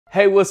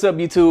Hey, what's up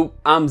YouTube?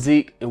 I'm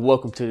Zeke and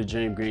welcome to the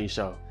Dream Green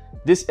Show.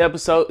 This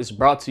episode is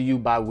brought to you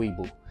by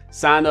Webull.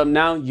 Sign up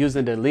now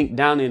using the link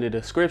down in the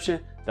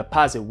description,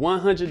 deposit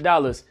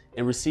 $100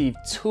 and receive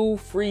 2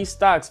 free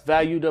stocks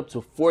valued up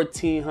to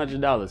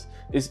 $1,400.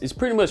 It's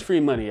pretty much free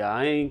money, y'all.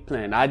 I ain't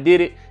playing. I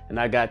did it and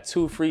I got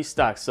 2 free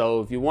stocks.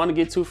 So if you want to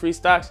get 2 free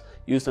stocks,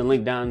 use the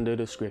link down in the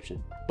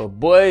description. But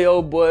boy,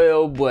 oh boy,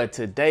 oh boy,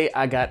 today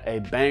I got a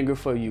banger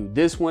for you.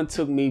 This one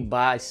took me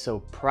by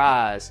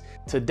surprise.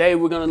 Today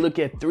we're gonna look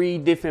at 3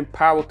 different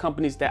power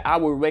companies that I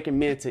would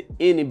recommend to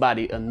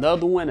anybody.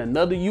 Another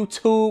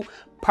YouTube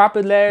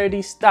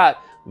popularity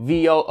stock,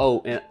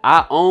 VOO. And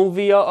I own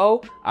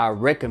VOO, I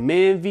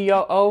recommend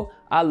VOO,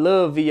 I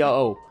love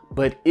VOO.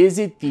 But is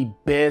it the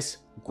best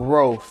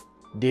growth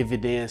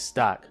dividend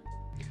stock?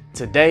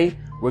 Today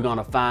we're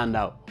gonna find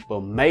out.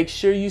 But make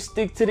sure you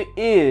stick to the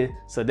end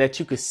so that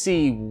you can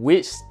see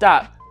which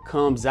stock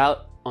comes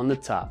out on the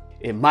top.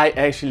 It might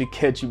actually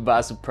catch you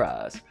by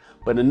surprise.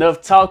 But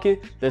enough talking,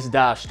 let's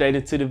dive straight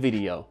into the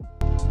video.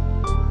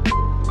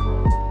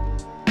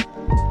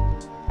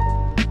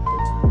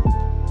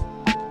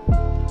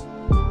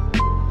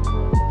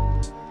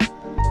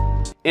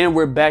 And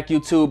we're back,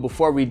 YouTube.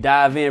 Before we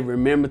dive in,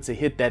 remember to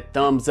hit that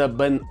thumbs up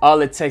button.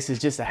 All it takes is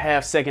just a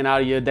half second out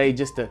of your day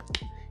just to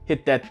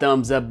hit that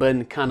thumbs up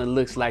button. It kind of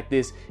looks like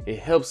this. It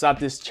helps out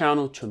this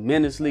channel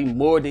tremendously,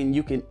 more than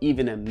you can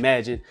even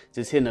imagine.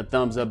 Just hitting a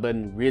thumbs up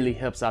button really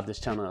helps out this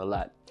channel a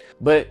lot.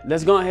 But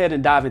let's go ahead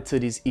and dive into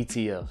these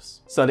ETFs.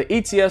 So the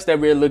ETFs that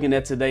we're looking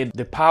at today,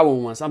 the power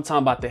ones, I'm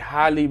talking about the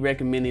highly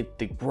recommended,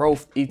 the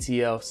growth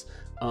ETFs,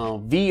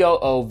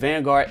 VOO,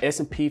 Vanguard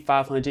S&P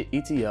 500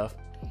 ETF.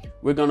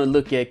 We're gonna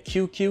look at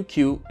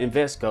QQQ,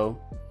 Invesco,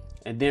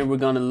 and then we're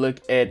gonna look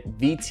at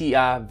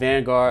VTI,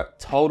 Vanguard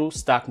Total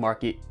Stock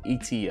Market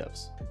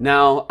ETFs.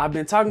 Now, I've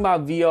been talking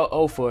about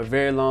VOO for a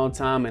very long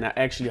time and I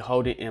actually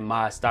hold it in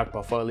my stock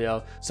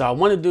portfolio. So I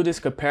wanna do this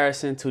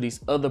comparison to these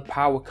other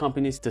power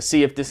companies to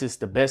see if this is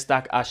the best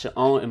stock I should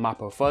own in my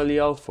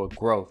portfolio for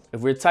growth.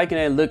 If we're taking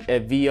a look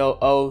at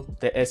VOO,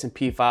 the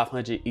S&P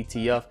 500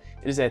 ETF,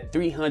 it is at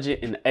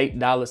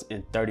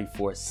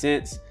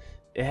 $308.34.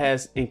 It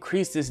has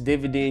increased its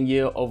dividend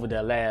yield over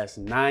the last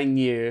 9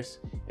 years.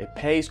 It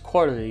pays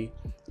quarterly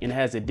and it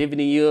has a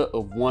dividend yield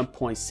of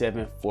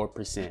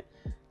 1.74%.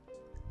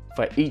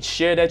 For each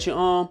share that you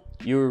own,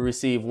 you will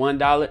receive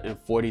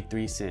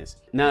 $1.43.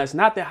 Now, it's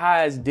not the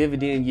highest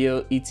dividend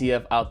yield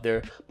ETF out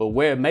there, but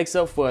where it makes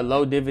up for a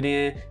low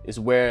dividend is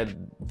where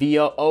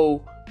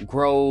VOO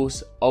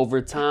grows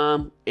over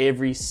time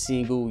every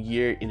single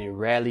year and it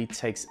rarely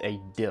takes a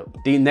dip.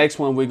 The next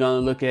one we're gonna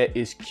look at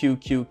is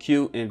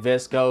QQQ,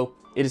 Invesco.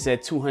 It is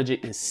at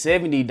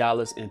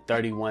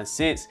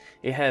 $270.31.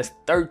 It has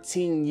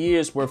 13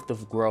 years worth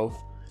of growth.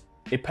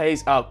 It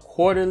pays out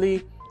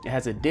quarterly. It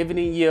has a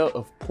dividend yield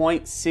of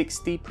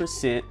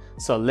 0.60%,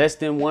 so less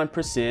than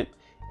 1%.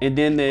 And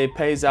then it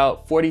pays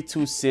out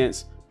 42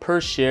 cents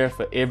per share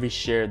for every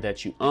share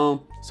that you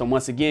own. So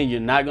once again, you're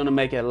not gonna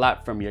make a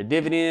lot from your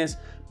dividends,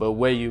 but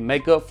where you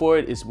make up for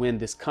it is when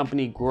this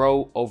company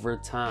grow over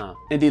time.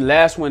 And the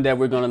last one that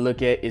we're gonna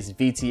look at is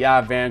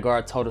VTI,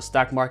 Vanguard Total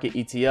Stock Market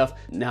ETF.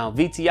 Now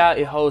VTI,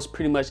 it holds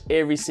pretty much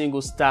every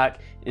single stock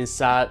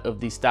inside of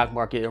the stock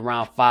market,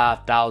 around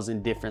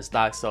 5,000 different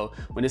stocks. So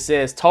when it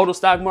says total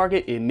stock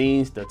market, it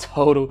means the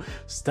total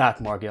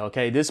stock market,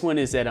 okay? This one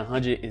is at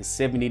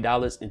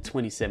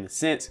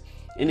 $170.27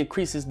 and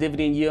increases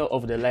dividend yield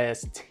over the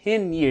last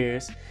 10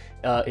 years.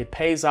 It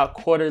pays out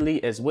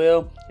quarterly as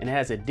well and it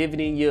has a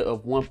dividend yield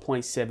of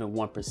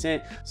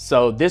 1.71%.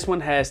 So this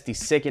one has the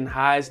second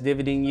highest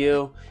dividend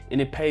yield and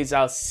it pays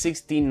out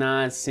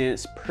 69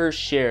 cents per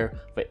share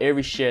for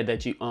every share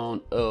that you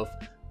own of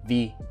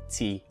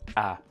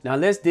VTI. Now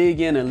let's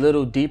dig in a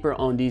little deeper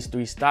on these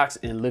 3 stocks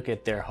and look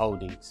at their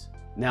holdings.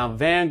 Now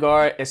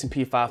Vanguard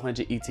S&P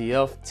 500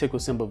 ETF, ticker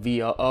symbol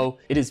VOO,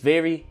 it is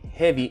very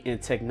heavy in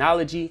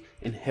technology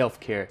and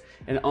healthcare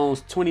and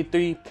owns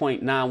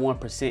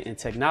 23.91% in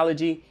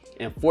technology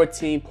and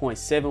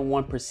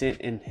 14.71%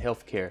 in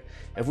healthcare.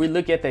 If we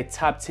look at their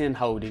top 10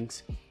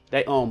 holdings,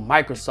 they own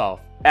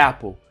Microsoft,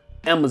 Apple,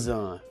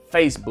 Amazon,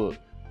 Facebook,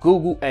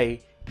 Google A,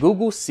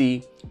 Google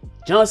C,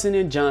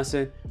 Johnson &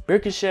 Johnson,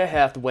 Berkshire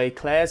Hathaway,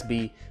 Class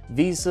B,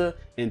 Visa,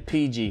 and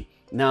PG.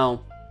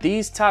 Now,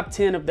 these top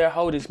 10 of their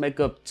holdings make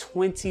up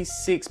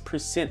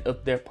 26%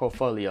 of their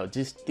portfolio.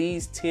 Just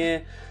these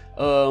 10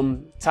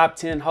 top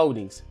 10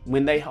 holdings.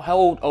 When they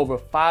hold over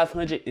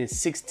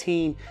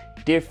 516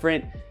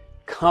 different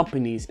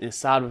companies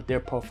inside of their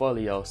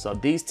portfolio. So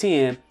these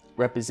 10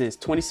 represents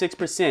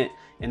 26%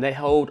 and they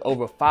hold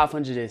over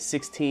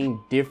 516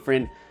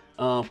 different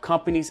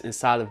companies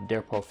inside of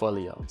their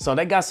portfolio. So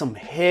they got some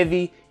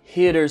heavy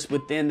hitters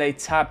within their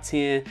top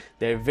 10.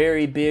 They're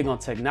very big on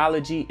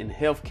technology and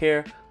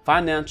healthcare,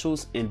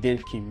 financials, and then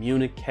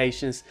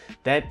communications.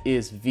 That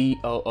is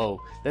VOO.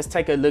 Let's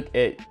take a look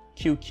at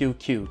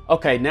QQQ.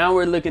 Okay, now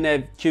we're looking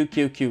at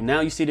QQQ.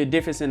 Now you see the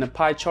difference in the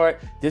pie chart.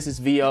 This is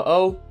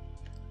VOO.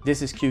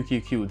 This is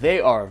QQQ. They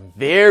are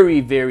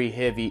very, very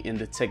heavy in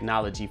the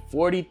technology.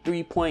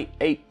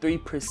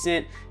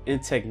 43.83% in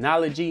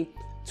technology,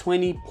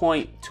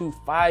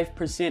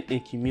 20.25% in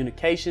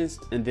communications,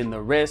 and then the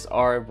rest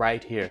are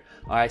right here.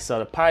 All right, so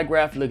the pie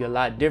graph look a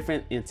lot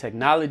different in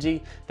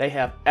technology. They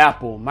have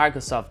Apple,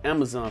 Microsoft,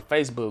 Amazon,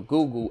 Facebook,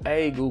 Google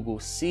A, Google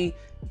C,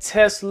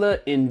 Tesla,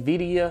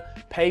 Nvidia,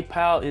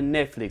 PayPal, and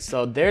Netflix.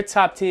 So their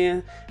top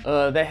 10,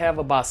 they have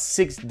about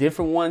 6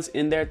 different ones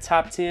in their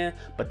top 10,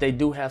 but they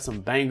do have some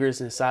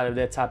bangers inside of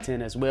their top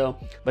 10 as well.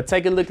 But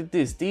take a look at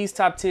this. These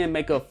top 10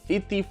 make up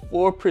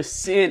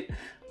 54%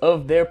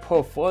 of their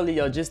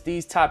portfolio, just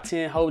these top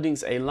 10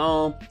 holdings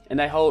alone, and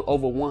they hold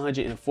over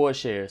 104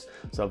 shares.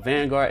 So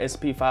Vanguard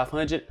S&P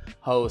 500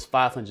 holds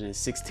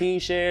 516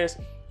 shares.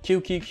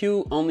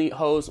 QQQ only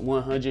holds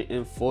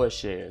 104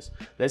 shares.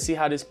 Let's see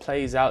how this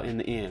plays out in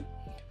the end.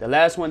 The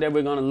last one that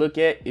we're going to look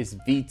at is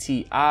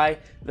VTI.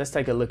 Let's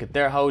take a look at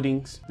their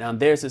holdings. Now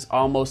theirs is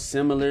almost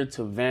similar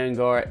to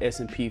Vanguard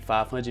S&P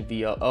 500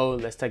 VOO.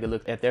 Let's take a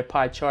look at their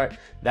pie chart.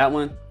 That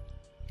one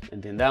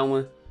and then that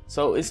one.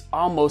 So it's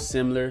almost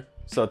similar.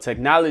 So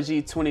technology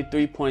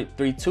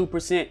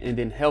 23.32% and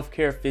then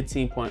healthcare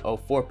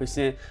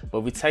 15.04%.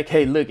 But we take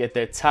a look at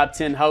their top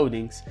 10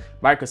 holdings: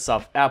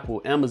 Microsoft,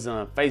 Apple,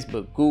 Amazon,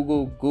 Facebook,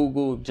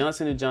 Google,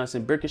 Johnson &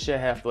 Johnson, Berkshire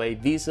Hathaway,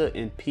 Visa,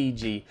 and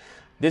PG.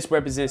 This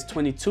represents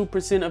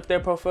 22% of their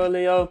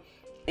portfolio,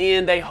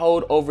 and they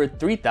hold over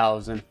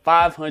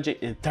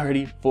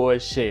 3,534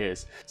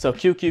 shares. So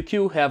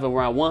QQQ have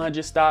around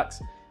 100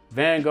 stocks.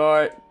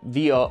 Vanguard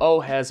VOO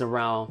has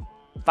around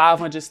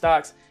 500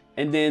 stocks.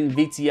 And then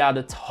VTI,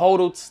 the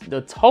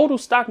total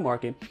stock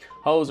market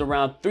holds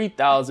around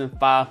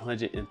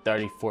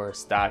 3,534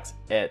 stocks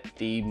at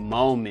the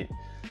moment.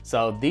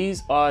 So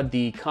these are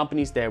the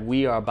companies that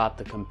we are about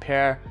to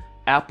compare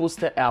apples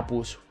to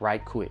apples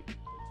right quick.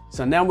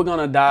 So now we're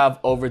gonna dive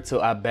over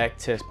to our back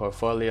test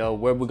portfolio.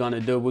 What we're gonna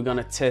do, we're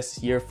gonna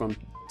test year from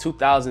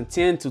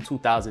 2010 to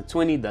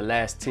 2020, the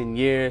last 10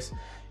 years.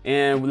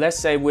 And let's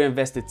say we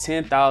invested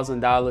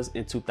 $10,000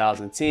 in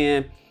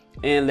 2010.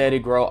 And let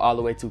it grow all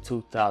the way to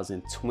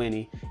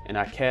 2020, and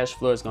our cash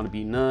flow is going to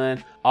be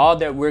none. All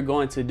that we're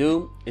going to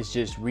do is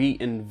just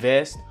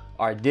reinvest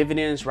our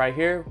dividends right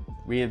here.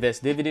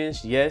 Reinvest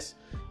dividends, yes.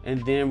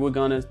 And then we're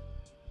going to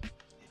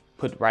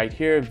put right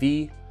here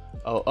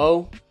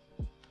VOO.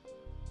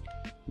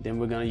 Then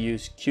we're going to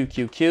use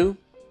QQQ.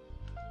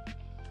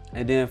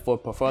 And then for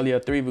portfolio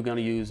 3, we're going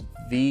to use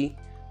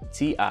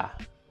VTI.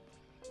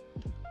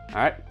 All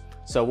right.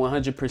 So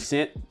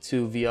 100%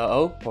 to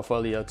VOO,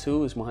 portfolio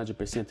 2 is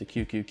 100% to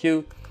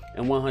QQQ,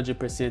 and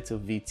 100% to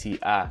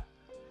VTI.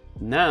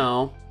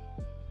 Now,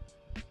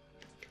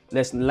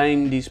 let's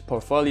name these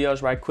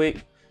portfolios right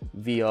quick.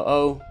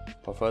 VOO,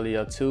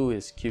 portfolio 2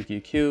 is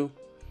QQQ,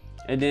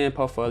 and then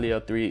portfolio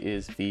 3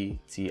 is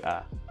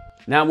VTI.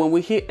 Now, when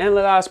we hit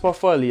analyze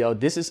portfolio,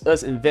 this is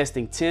us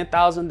investing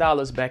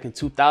 $10,000 back in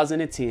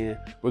 2010.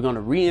 We're gonna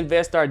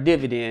reinvest our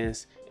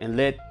dividends and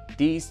let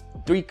these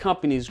 3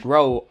 companies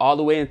grow all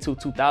the way into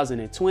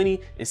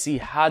 2020 and see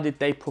how did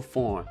they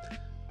perform.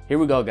 Here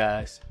we go,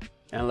 guys.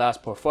 Analyze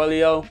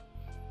portfolio,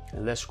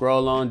 and let's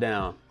scroll on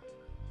down.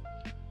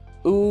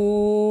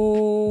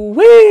 Ooh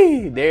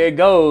wee, there it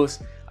goes.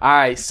 All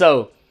right,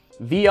 so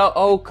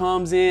VOO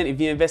comes in.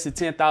 If you invested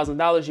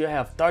 $10,000, you'll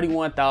have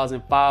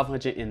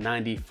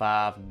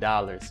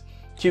 $31,595.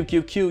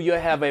 QQQ, you'll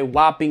have a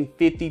whopping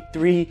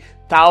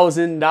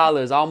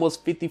 $53,000,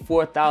 almost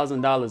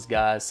 $54,000,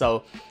 guys.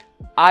 So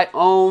I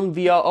own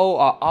VOO.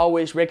 I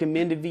always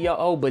recommended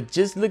VOO, but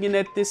just looking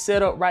at this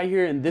setup right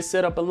here and this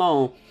setup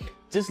alone,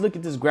 just look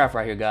at this graph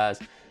right here, guys.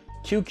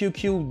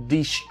 QQQ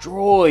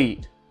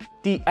destroyed,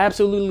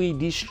 absolutely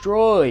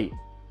destroyed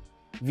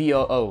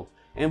VOO.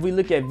 And we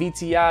look at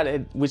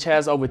VTI, which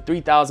has over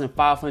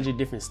 3,500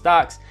 different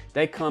stocks.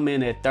 They come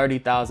in at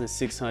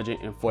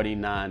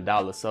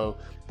 $30,649. So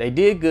they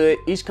did good.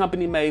 Each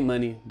company made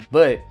money,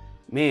 but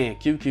man,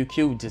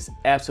 QQQ just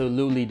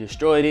absolutely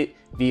destroyed it.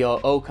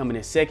 VOO coming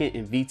in second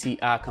and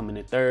VTI coming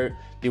in third.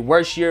 The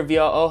worst year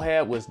VOO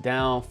had was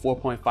down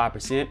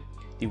 4.5%.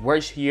 The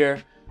worst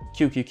year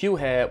QQQ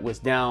had was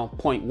down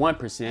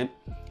 0.1%.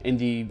 And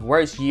the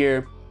worst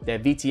year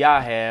that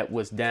VTI had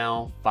was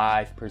down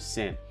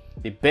 5%.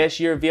 The best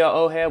year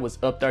VOO had was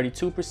up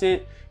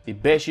 32%. The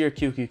best year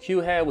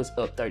QQQ had was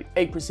up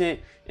 38%.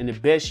 And the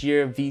best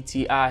year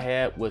VTI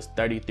had was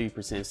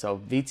 33%. So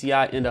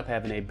VTI ended up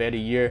having a better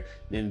year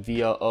than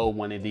VOO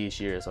one of these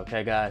years.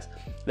 Okay, guys,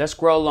 let's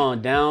scroll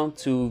on down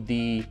to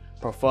the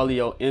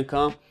portfolio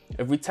income.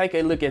 If we take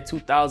a look at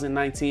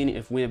 2019,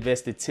 if we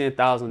invested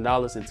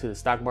 $10,000 into the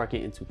stock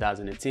market in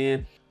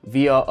 2010,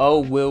 VOO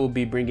will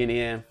be bringing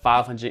in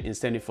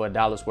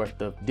 $574 worth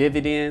of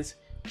dividends.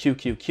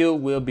 QQQ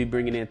will be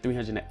bringing in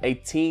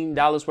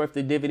 $318 worth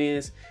of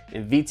dividends,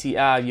 and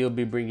VTI you'll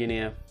be bringing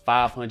in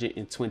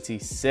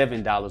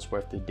 $527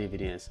 worth of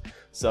dividends.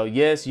 So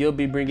yes, you'll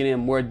be bringing in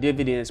more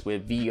dividends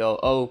with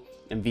VOO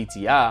and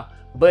VTI,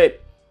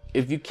 but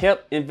if you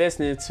kept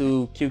investing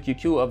into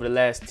QQQ over the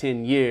last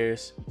 10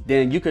 years,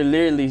 then you could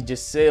literally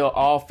just sell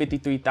all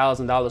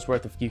 $53,000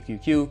 worth of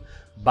QQQ,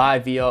 buy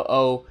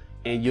VOO,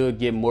 and you'll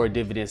get more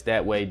dividends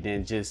that way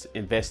than just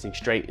investing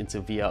straight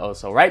into VOO.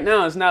 So right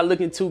now it's not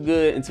looking too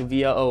good into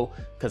VOO,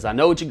 because I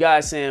know what you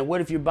guys saying,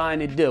 what if you're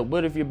buying a dip?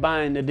 What if you're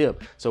buying the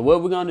dip? So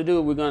what we're gonna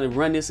do, we're gonna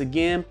run this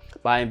again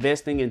by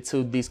investing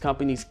into these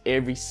companies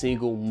every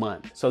single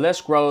month. So let's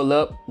scroll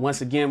up.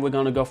 Once again, we're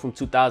gonna go from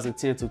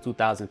 2010 to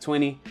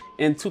 2020.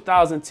 In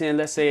 2010,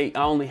 let's say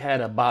I only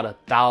had about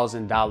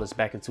 $1,000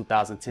 back in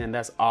 2010.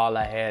 That's all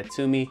I had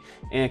to me.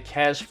 And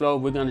cash flow,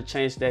 we're gonna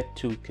change that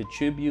to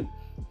contribute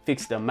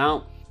fixed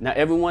amount. Now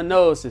everyone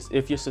knows this,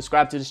 if you're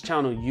subscribed to this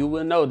channel, you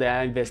will know that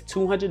I invest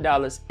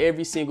 $200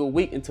 every single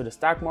week into the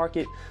stock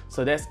market.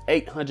 So that's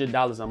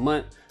 $800 a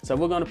month. So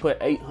we're gonna put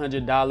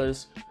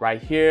 $800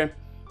 right here,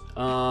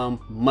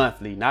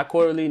 monthly, not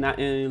quarterly, not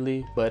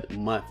annually, but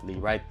monthly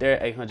right there.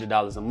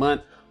 $800 a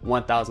month,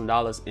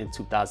 $1,000 in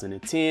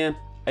 2010,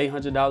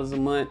 $800 a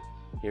month.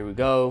 Here we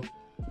go.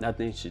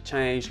 Nothing should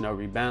change, no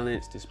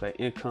rebalance, display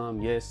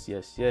income, yes,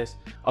 yes, yes.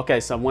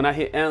 Okay, so when I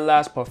hit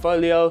analyze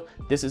portfolio,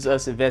 this is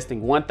us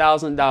investing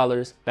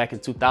 $1,000 back in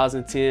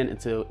 2010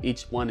 into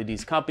each one of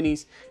these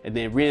companies, and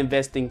then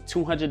reinvesting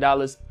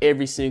 $200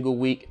 every single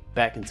week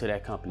back into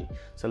that company.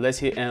 So let's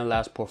hit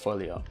analyze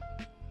portfolio.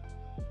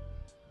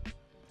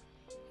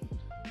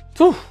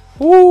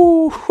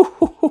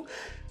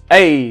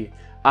 Hey,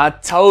 I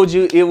told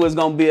you it was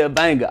gonna be a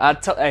banger.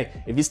 Hey,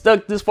 if you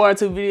stuck this far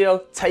into the video,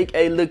 take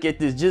a look at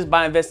this. Just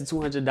by investing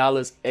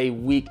 $200 a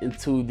week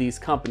into these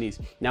companies.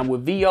 Now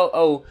with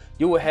VOO,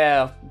 you will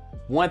have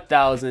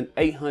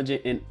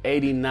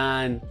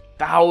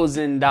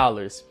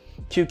 $1,889,000.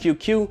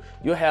 QQQ,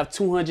 you'll have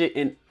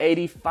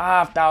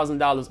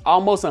 $285,000,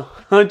 almost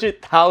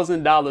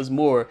 $100,000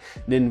 more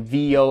than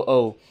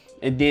VOO.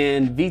 And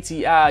then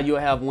VTI, you'll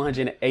have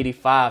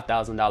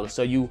 $185,000.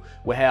 So you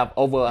will have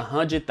over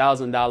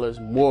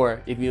 $100,000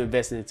 more if you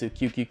invest into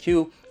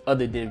QQQ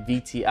other than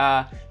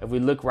VTI. If we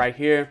look right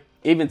here,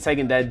 even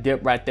taking that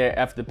dip right there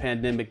after the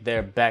pandemic,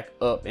 they're back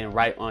up and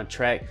right on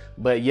track.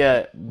 But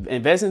yeah,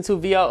 invest into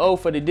VOO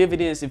for the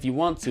dividends if you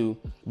want to,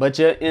 but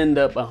you'll end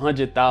up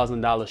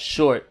 $100,000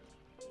 short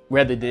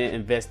rather than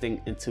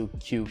investing into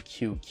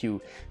QQQ.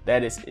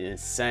 That is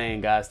insane,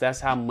 guys.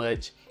 That's how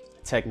much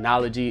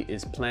technology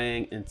is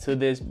playing into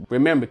this.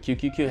 Remember,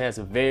 QQQ has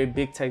a very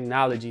big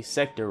technology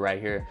sector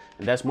right here,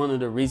 and that's one of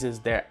the reasons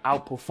they're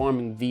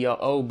outperforming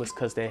VOO,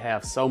 because they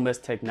have so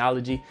much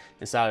technology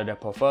inside of their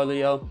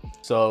portfolio.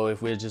 So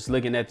if we're just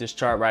looking at this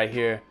chart right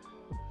here,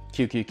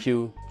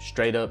 QQQ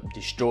straight up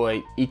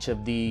destroyed each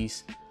of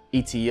these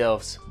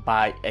ETFs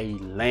by a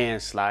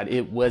landslide.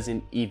 It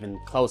wasn't even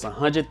close.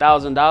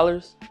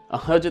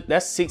 $100,000,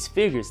 that's 6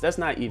 figures. That's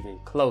not even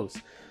close.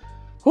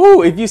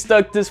 Whew, if you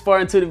stuck this far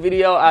into the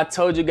video, I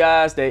told you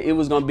guys that it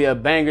was gonna be a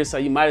banger, so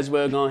you might as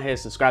well go ahead and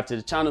subscribe to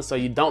the channel so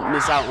you don't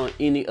miss out on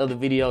any other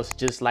videos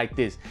just like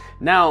this.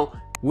 Now,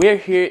 we're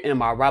here in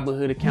my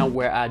Robinhood account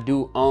where I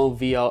do own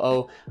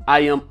VOO.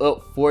 I am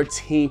up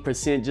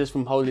 14% just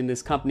from holding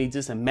this company.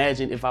 Just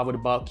imagine if I would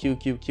have bought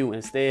QQQ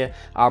instead,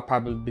 I'll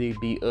probably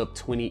be up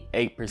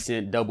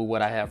 28%, double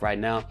what I have right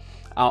now.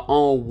 I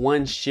own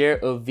 1 share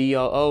of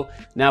VOO.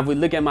 Now, if we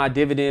look at my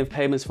dividend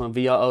payments from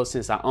VOO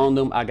since I own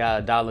them, I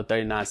got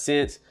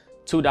 $1.39,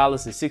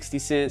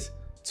 $2.60,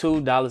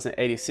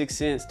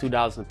 $2.86,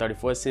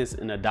 $2.34,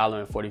 and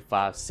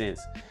 $1.45.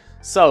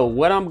 So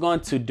what I'm going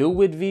to do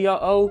with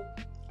VOO,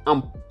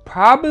 I'm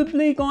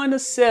probably going to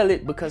sell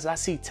it because I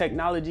see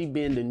technology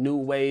being the new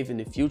wave in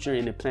the future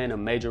and it playing a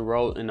major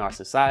role in our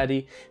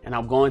society, and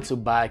I'm going to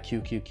buy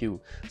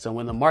QQQ. So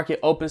when the market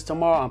opens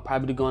tomorrow, I'm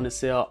probably going to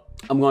sell.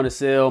 I'm going to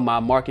sell my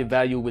market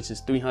value, which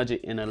is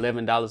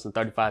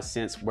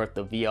 $311.35 worth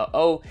of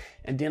VOO,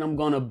 and then I'm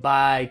going to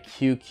buy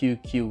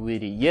QQQ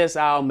with it. Yes,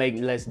 I'll make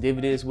less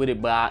dividends with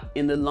it, but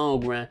in the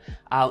long run,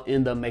 I'll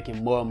end up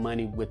making more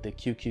money with the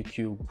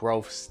QQQ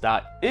growth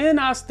stock,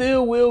 and I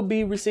still will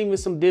be receiving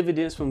some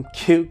dividends from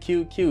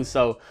QQQ.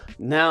 So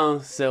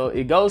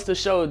it goes to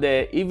show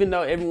that even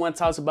though everyone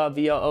talks about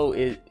VOO,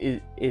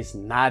 it's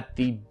not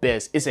the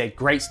best. It's a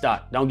great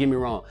stock. Don't get me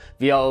wrong.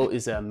 VOO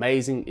is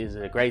amazing. It's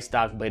a great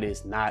stock, but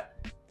it's not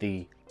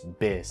the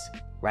best.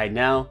 Right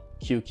now,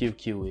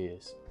 QQQ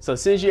is. So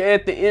since you're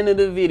at the end of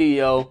the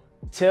video,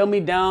 tell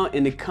me down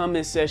in the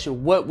comment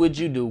section, what would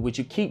you do? Would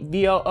you keep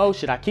VOO?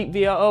 Should I keep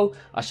VOO,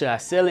 or should I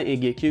sell it and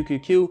get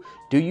QQQ?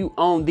 Do you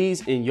own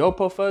these in your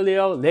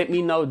portfolio? Let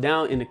me know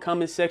down in the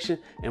comment section.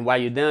 And while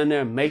you're down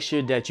there, make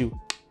sure that you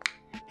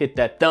hit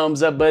that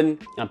thumbs up button.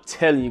 I'm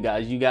telling you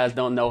guys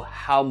don't know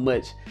how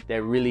much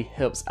that really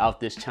helps out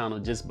this channel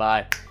just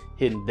by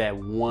hitting that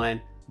one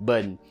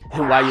button.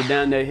 And while you're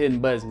down there hitting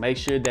buttons, make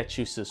sure that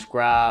you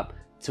subscribe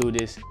to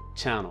this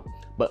channel.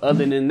 But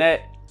other than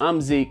that,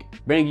 I'm Zeke,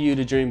 bringing you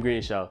the Dream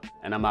Green Show,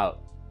 and I'm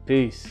out.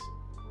 Peace.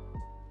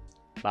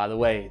 By the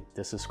way,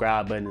 the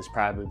subscribe button is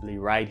probably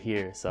right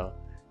here, so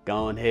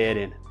go ahead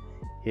and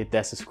hit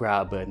that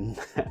subscribe button.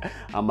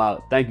 I'm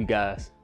out. Thank you, guys.